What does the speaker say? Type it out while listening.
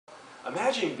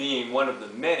Imagine being one of the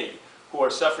many who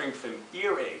are suffering from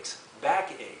ear aches,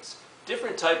 back aches,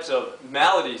 different types of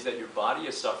maladies that your body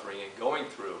is suffering and going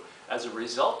through as a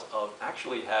result of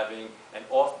actually having an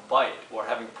off bite or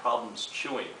having problems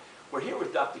chewing. We're here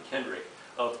with Dr. Kendrick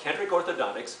of Kendrick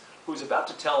Orthodontics, who's about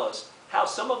to tell us how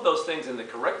some of those things and the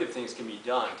corrective things can be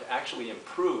done to actually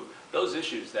improve those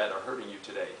issues that are hurting you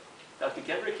today. Dr.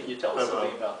 Kendrick, can you tell us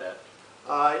something about that?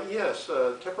 Yes,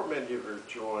 temporomandibular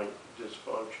joint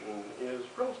dysfunction is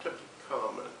relatively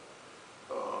common.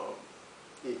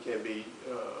 It can be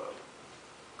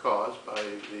caused by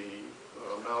the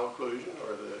malocclusion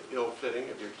or the ill fitting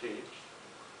of your teeth,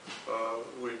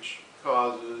 which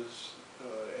causes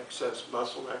excess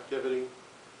muscle activity,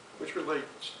 which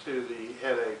relates to the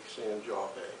headaches and jaw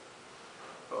pain.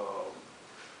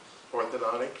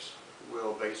 Orthodontics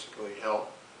will basically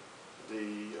help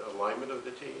the alignment of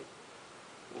the teeth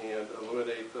and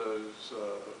eliminate those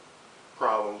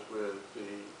problems with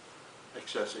the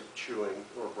excessive chewing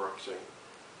or bruxing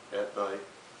at night,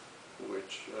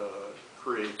 which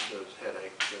creates those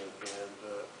headaches and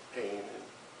pain and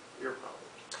ear problems.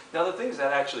 Now, the things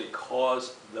that actually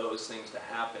cause those things to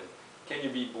happen, can you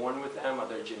be born with them? Are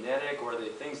they genetic, or are they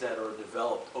things that are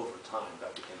developed over time,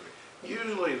 Dr. Kendrick?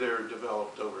 Usually they're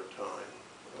developed over time.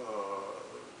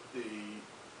 The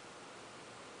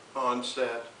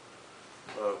onset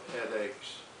of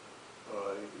headaches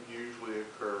usually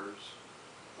occurs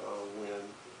when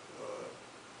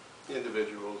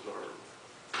individuals are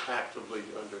actively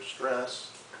under stress,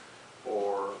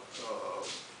 or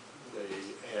they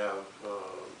have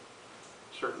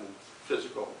certain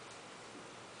physical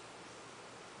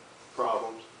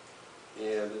problems,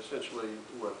 and essentially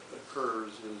what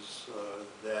occurs is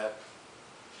that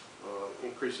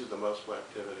increases the muscle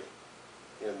activity,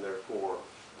 and therefore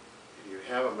if you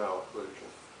have a malocclusion,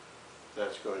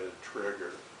 that's going to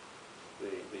trigger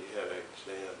the headaches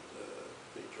and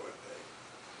the joint pain.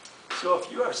 So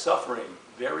if you are suffering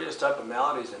various type of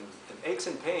maladies and aches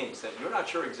and pains that you're not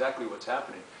sure exactly what's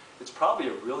happening, it's probably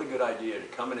a really good idea to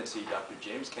come in and see Dr.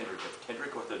 James Kendrick of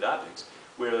Kendrick Orthodontics,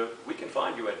 where we can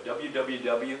find you at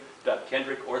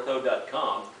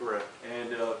www.kendrickortho.com. Correct.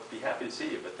 And be happy to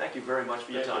see you. But thank you very much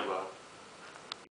for your time. Thank you, Bob.